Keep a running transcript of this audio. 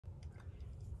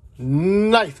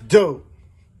KnifeDope.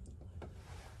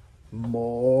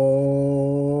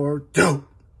 More dope.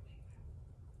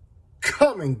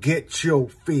 Come and get your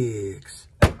figs.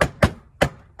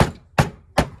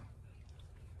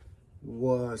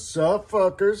 What's up,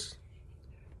 fuckers?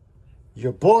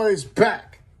 Your boy's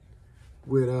back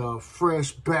with a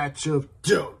fresh batch of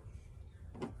dope.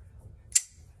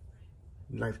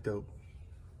 KnifeDope.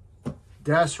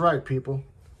 That's right, people.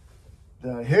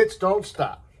 The hits don't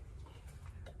stop.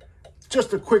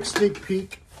 Just a quick sneak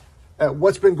peek at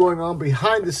what's been going on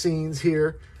behind the scenes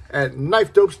here at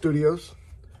KnifeDope Studios.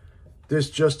 This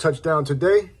just touched down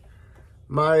today.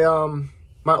 My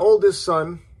oldest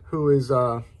son, who is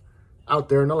out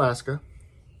there in Alaska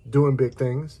doing big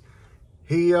things,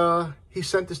 he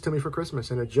sent this to me for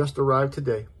Christmas, and it just arrived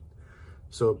today.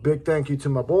 So big thank you to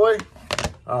my boy.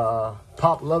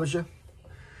 Pop loves you.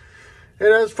 And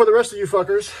as for the rest of you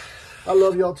fuckers, I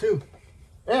love y'all too.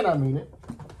 And I mean it.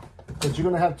 But you're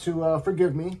going to have to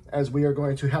forgive me, as we are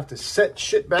going to have to set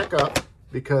shit back up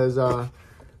because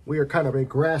we are kind of a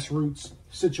grassroots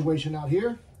situation out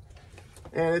here.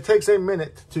 And it takes a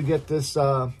minute to get this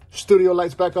studio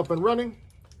lights back up and running.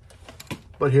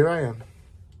 But here I am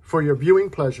for your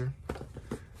viewing pleasure.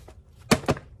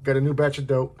 Got a new batch of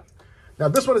dope. Now,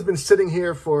 this one has been sitting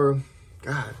here for,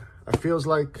 God, it feels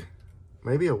like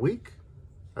maybe a week,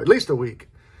 at least a week.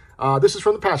 This is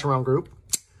from the Pass Around group.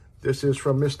 This is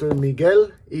from Mr.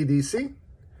 Miguel EDC.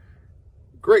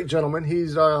 Great gentleman.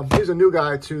 He's a new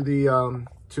guy to the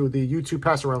YouTube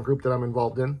Pass Around group that I'm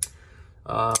involved in.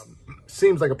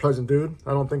 Seems like a pleasant dude.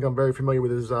 I don't think I'm very familiar with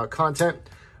his content,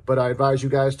 but I advise you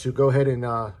guys to go ahead and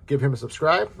give him a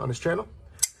subscribe on his channel.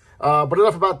 But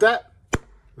enough about that.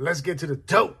 Let's get to the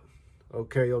dope.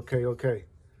 Okay.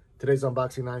 Today's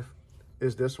unboxing knife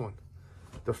is this one.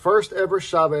 The first ever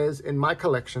Chavez in my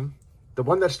collection. The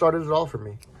one that started it all for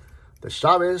me. The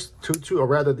Chavez Tutu, or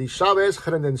rather the Chavez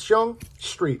Redención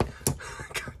Street.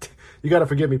 You got to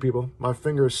forgive me, people. My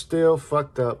finger is still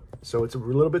fucked up, so it's a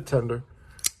little bit tender.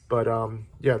 But,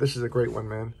 yeah, this is a great one,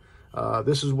 man.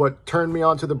 This is what turned me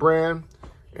onto the brand,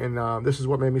 and this is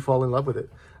what made me fall in love with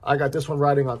it. I got this one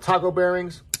riding on taco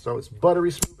bearings, so it's buttery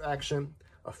smooth action,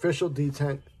 official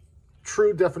detent,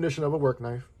 true definition of a work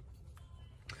knife.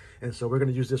 And so we're going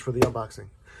to use this for the unboxing.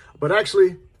 But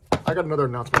actually, I got another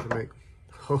announcement to make.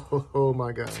 Oh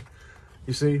my God.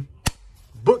 You see,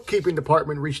 bookkeeping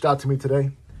department reached out to me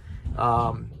today.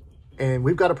 And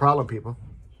we've got a problem, people.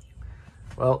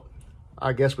 Well,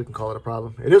 I guess we can call it a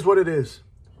problem. It is what it is.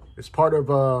 It's part of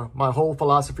my whole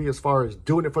philosophy as far as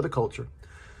doing it for the culture.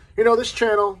 You know, this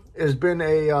channel has been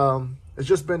it's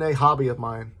just been a hobby of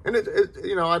mine. And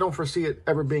you know, I don't foresee it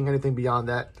ever being anything beyond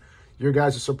that. Your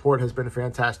guys' support has been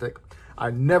fantastic. I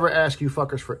never ask you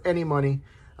fuckers for any money.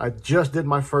 I just did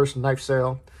my first knife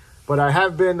sale, but I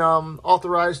have been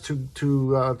authorized to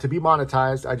be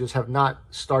monetized. I just have not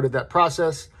started that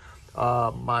process.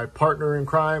 My partner in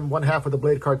crime, one half of the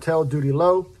Thebladecartel, Duty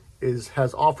Low,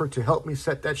 has offered to help me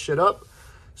set that shit up.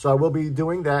 So I will be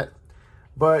doing that.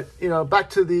 But, you know, back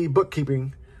to the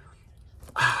bookkeeping.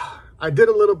 I did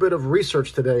a little bit of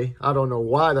research today. I don't know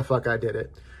why the fuck I did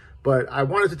it, but I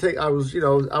wanted to take, I was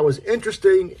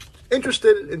interested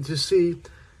in to see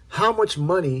how much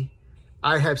money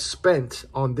I have spent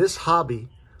on this hobby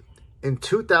in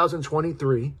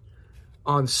 2023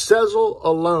 on Sezzle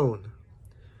alone.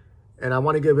 And I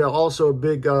want to give also a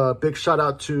big shout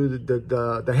out to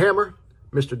the hammer,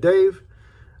 Mr. Dave.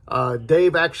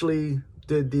 Dave actually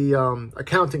did the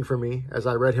accounting for me as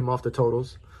I read him off the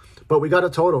totals. But we got a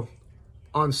total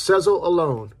on Sezzle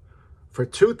alone for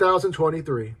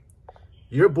 2023.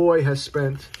 Your boy has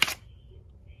spent...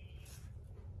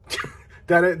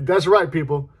 That's right,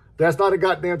 people. That's not a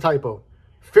goddamn typo.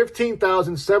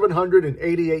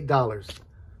 $15,788.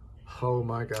 Oh,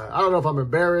 my God. I don't know if I'm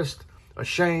embarrassed,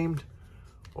 ashamed,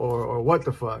 or what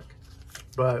the fuck.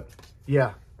 But,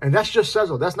 yeah. And that's just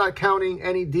Sezzle. That's not counting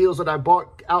any deals that I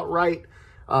bought outright,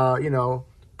 you know,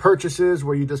 purchases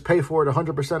where you just pay for it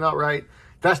 100% outright.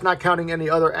 That's not counting any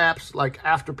other apps like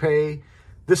Afterpay.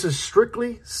 This is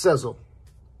strictly Sezzle.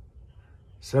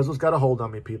 Sezzle's got a hold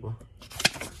on me, people.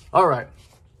 All right,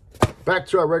 back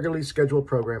to our regularly scheduled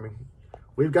programming.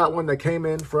 We've got one that came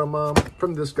in from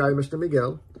this guy, Mr.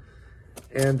 Miguel.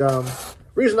 And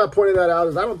reason I pointed that out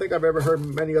is I don't think I've ever heard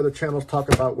many other channels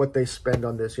talk about what they spend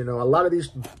on this. You know, a lot of these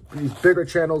bigger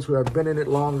channels who have been in it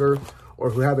longer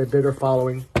or who have a bigger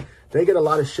following, they get a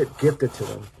lot of shit gifted to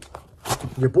them.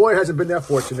 Your boy hasn't been that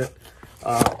fortunate.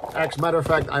 As a matter of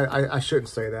fact, I shouldn't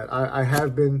say that. I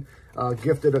have been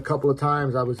gifted a couple of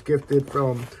times. I was gifted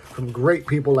from great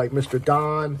people like Mr.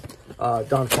 Don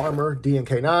Farmer,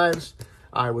 D&K Knives.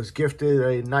 I was gifted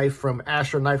a knife from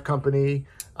Asher Knife Company.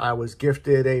 I was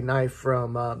gifted a knife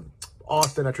from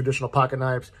Austin at Traditional Pocket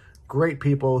Knives. Great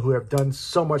people who have done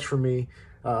so much for me.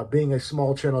 Being a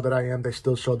small channel that I am, they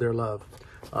still showed their love.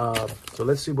 So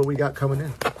let's see what we got coming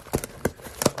in.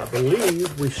 I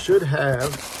believe we should have,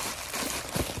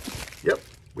 yep,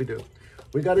 we do.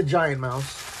 We got a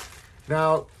Giantmouse.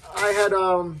 Now, I had,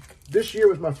 this year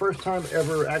was my first time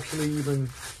ever actually even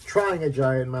trying a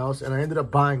Giantmouse, and I ended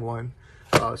up buying one.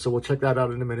 So we'll check that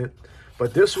out in a minute.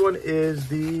 But this one is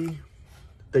the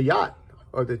yacht,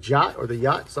 or the jot, or the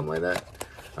yacht, something like that.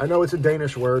 I know it's a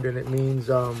Danish word, and it means,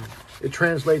 it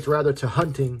translates rather to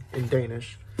hunting in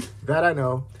Danish. That I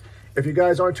know. If you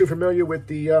guys aren't too familiar with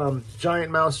the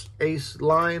Giantmouse Ace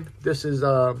line, this is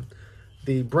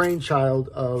the brainchild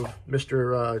of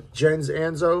Mr. Jens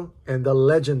Anzo and the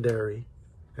legendary,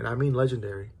 and I mean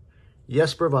legendary,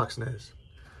 Jesper Voxnæs.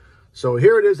 So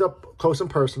here it is up close and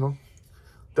personal.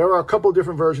 There are a couple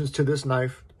different versions to this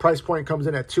knife. Price point comes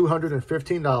in at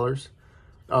 $215.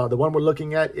 The one we're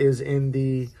looking at is in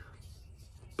the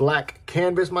black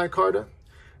canvas micarta.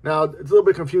 Now, it's a little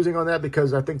bit confusing on that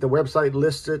because I think the website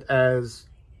lists it as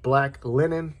black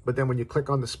linen, but then when you click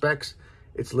on the specs,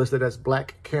 it's listed as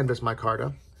black canvas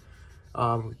micarta.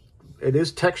 It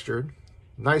is textured,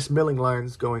 nice milling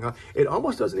lines going on. It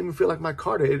almost doesn't even feel like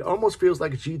micarta. It almost feels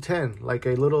like G10, like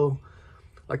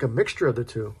a mixture of the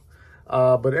two.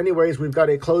 But anyways, we've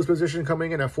got a closed position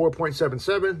coming in at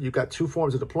 4.77. You've got two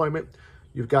forms of deployment.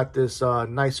 You've got this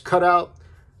nice cutout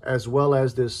as well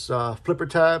as this flipper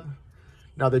tab.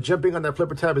 Now, the jimping on that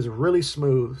flipper tab is really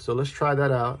smooth, so let's try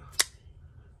that out.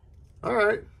 All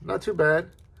right, not too bad.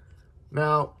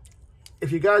 Now,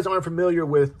 if you guys aren't familiar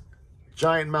with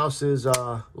Giantmouse's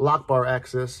lock bar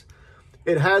access,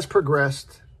 it has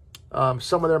progressed.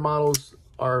 Some of their models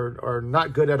are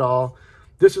not good at all.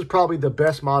 This is probably the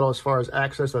best model as far as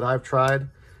access that I've tried,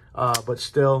 but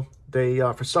still, they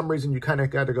for some reason you kind of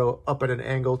got to go up at an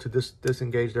angle to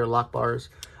disengage their lock bars.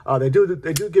 They do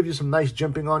give you some nice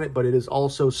jimping on it, but it is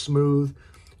also smooth,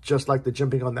 just like the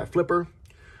jimping on that flipper.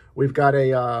 We've got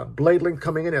a blade length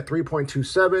coming in at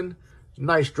 3.27.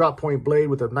 Nice drop point blade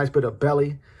with a nice bit of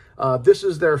belly. This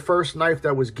is their first knife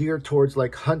that was geared towards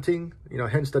like hunting, you know,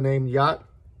 hence the name yacht.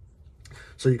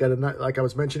 So you got a, like I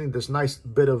was mentioning, this nice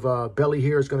bit of belly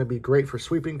here is going to be great for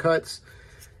sweeping cuts.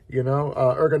 You know,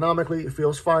 ergonomically, it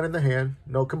feels fine in the hand.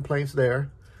 No complaints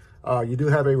there. You do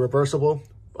have a reversible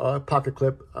pocket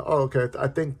clip. Oh, okay. I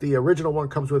think the original one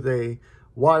comes with a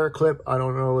wire clip. I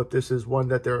don't know if this is one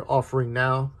that they're offering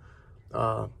now.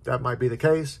 That might be the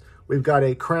case. We've got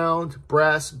a crowned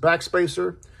brass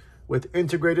backspacer with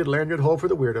integrated lanyard hole for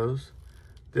the weirdos.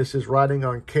 This is riding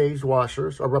on caged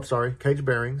washers, or I'm sorry, caged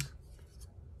bearings.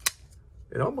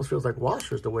 It almost feels like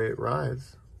washers the way it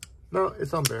rides. No,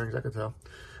 it's on bearings, I can tell.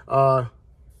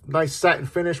 Nice satin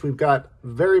finish. We've got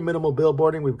very minimal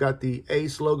billboarding. We've got the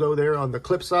Ace logo there on the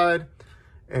clip side,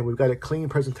 and we've got a clean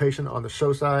presentation on the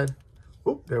show side.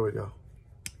 Oop, there we go.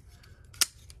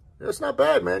 It's not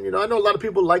bad, man. You know, I know a lot of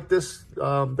people like this.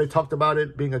 They talked about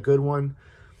it being a good one.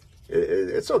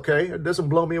 It's okay. It doesn't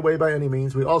blow me away by any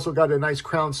means. We also got a nice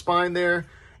crown spine there,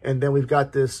 and then we've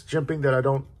got this jimping that I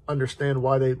don't understand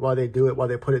why they do it, why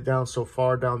they put it down so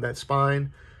far down that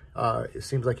spine. It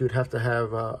seems like you'd have to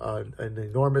have an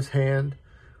enormous hand,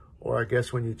 or I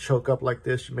guess when you choke up like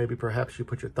this, maybe perhaps you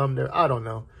put your thumb there. I don't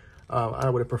know. I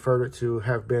would have preferred it to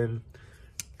have been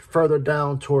further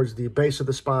down towards the base of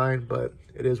the spine, but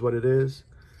it is what it is.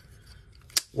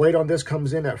 Weight on this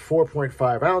comes in at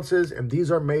 4.5 ounces, and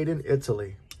these are made in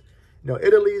Italy. You know,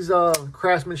 Italy's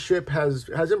craftsmanship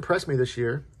has impressed me this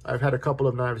year. I've had a couple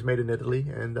of knives made in Italy,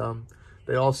 and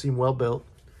they all seem well built.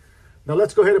 Now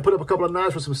let's go ahead and put up a couple of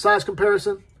knives for some size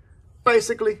comparison.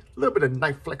 Basically, a little bit of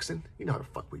knife flexing. You know how the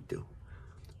fuck we do.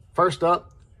 First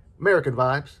up, American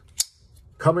vibes.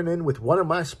 Coming in with one of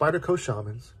my Spyderco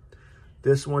Shamans.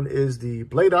 This one is the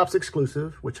Blade Ops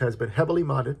exclusive, which has been heavily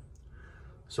modded.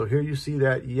 So here you see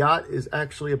that yacht is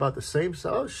actually about the same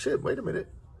size. Oh shit, wait a minute.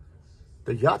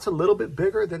 The yacht's a little bit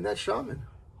bigger than that Shaman.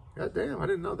 God damn, I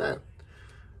didn't know that.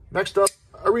 Next up,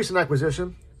 a recent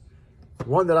acquisition.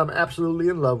 One that I'm absolutely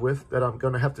in love with, that I'm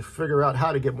going to have to figure out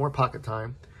how to get more pocket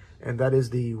time. And that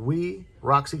is the Wee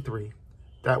Roxy 3.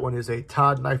 That one is a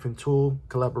Todd Knife and Tool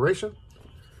collaboration.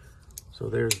 So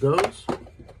there's those.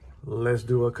 Let's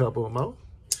do a couple more,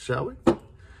 shall we?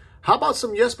 How about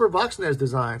some Jesper Voxnæs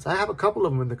designs? I have a couple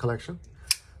of them in the collection.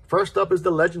 First up is the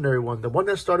legendary one, the one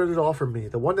that started it all for me,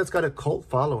 the one that's got a cult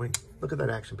following. Look at that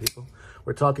action, people.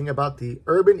 We're talking about the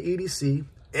Urban EDC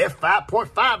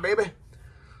F5.5, baby.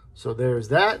 So there's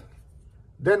that.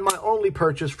 Then my only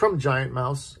purchase from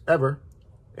Giantmouse ever,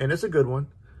 and it's a good one.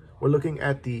 We're looking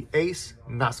at the Ace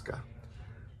Nazca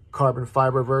carbon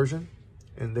fiber version.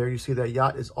 And there you see that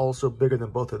yacht is also bigger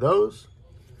than both of those.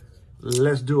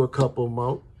 Let's do a couple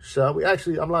more, shall we?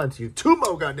 Actually, I'm lying to you. 2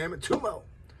 more, goddammit, 2 more.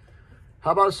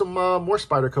 How about some more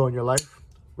Spyderco in your life?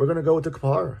 We're going to go with the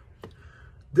Kapara.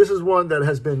 This is one that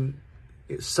has been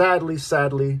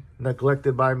sadly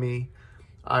neglected by me.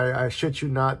 I shit you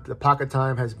not, the pocket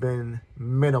time has been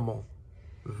minimal.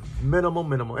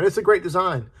 And it's a great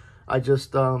design. I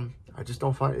just don't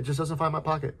find, it just doesn't find my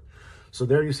pocket. So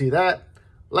there you see that.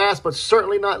 Last but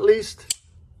certainly not least,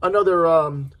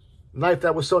 another knife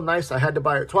that was so nice I had to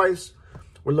buy it twice.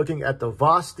 We're looking at the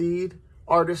Vosteed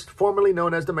artist, formerly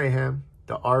known as the Mayhem,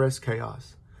 the RS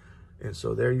Chaos. And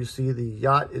so there you see the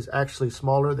yacht is actually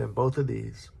smaller than both of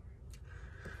these.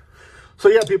 So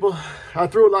yeah, people, I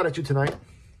threw a lot at you tonight.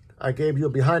 I gave you a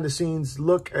behind the scenes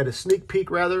look at a sneak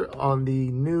peek rather on the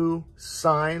new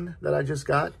sign that I just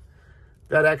got.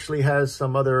 That actually has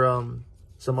some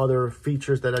other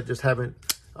features that I just haven't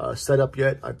set up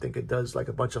yet. I think it does like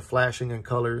a bunch of flashing and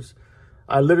colors.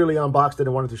 I literally unboxed it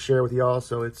and wanted to share with y'all,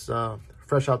 so it's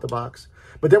fresh out the box.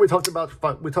 But then we talked about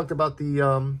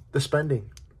the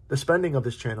spending of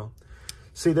this channel.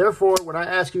 See, therefore, when I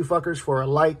ask you fuckers for a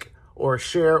like or a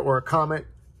share or a comment,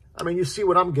 I mean, you see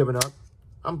what I'm giving up.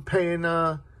 I'm paying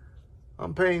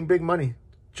big money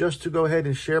just to go ahead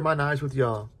and share my knives with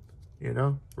y'all. You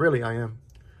know, really, I am.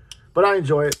 But I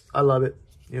enjoy it. I love it.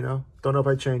 You know, don't know if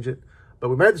I change it. But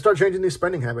we may have to start changing these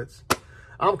spending habits.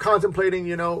 I'm contemplating,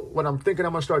 you know, what I'm thinking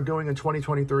I'm going to start doing in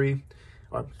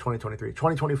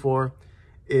 2024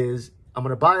 is I'm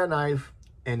going to buy a knife.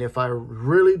 And if I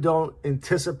really don't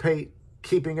anticipate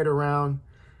keeping it around,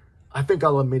 I think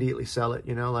I'll immediately sell it,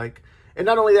 you know, like, and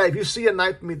not only that, if you see a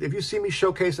knife, if you see me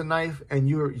showcase a knife and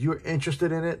you're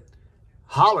interested in it,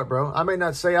 holler, bro. I may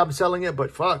not say I'm selling it,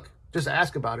 but fuck, just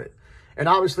ask about it. And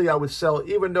obviously I would sell,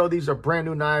 even though these are brand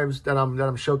new knives that I'm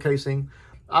showcasing,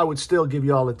 I would still give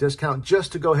you all a discount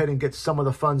just to go ahead and get some of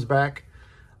the funds back.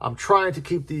 I'm trying to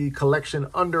keep the collection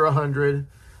under 100.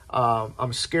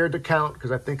 I'm scared to count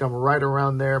because I think I'm right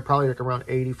around there, probably like around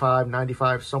 85,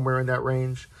 95, somewhere in that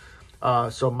range.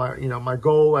 So my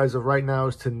goal as of right now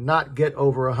is to not get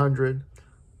over 100.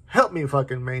 Help me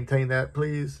fucking maintain that,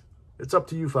 please. It's up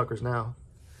to you fuckers now.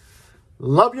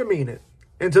 Love you, mean it.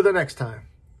 Until the next time.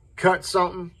 Cut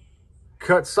something,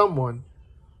 cut someone,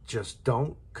 just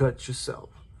don't cut yourself.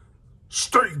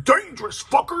 Stay dangerous,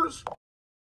 fuckers!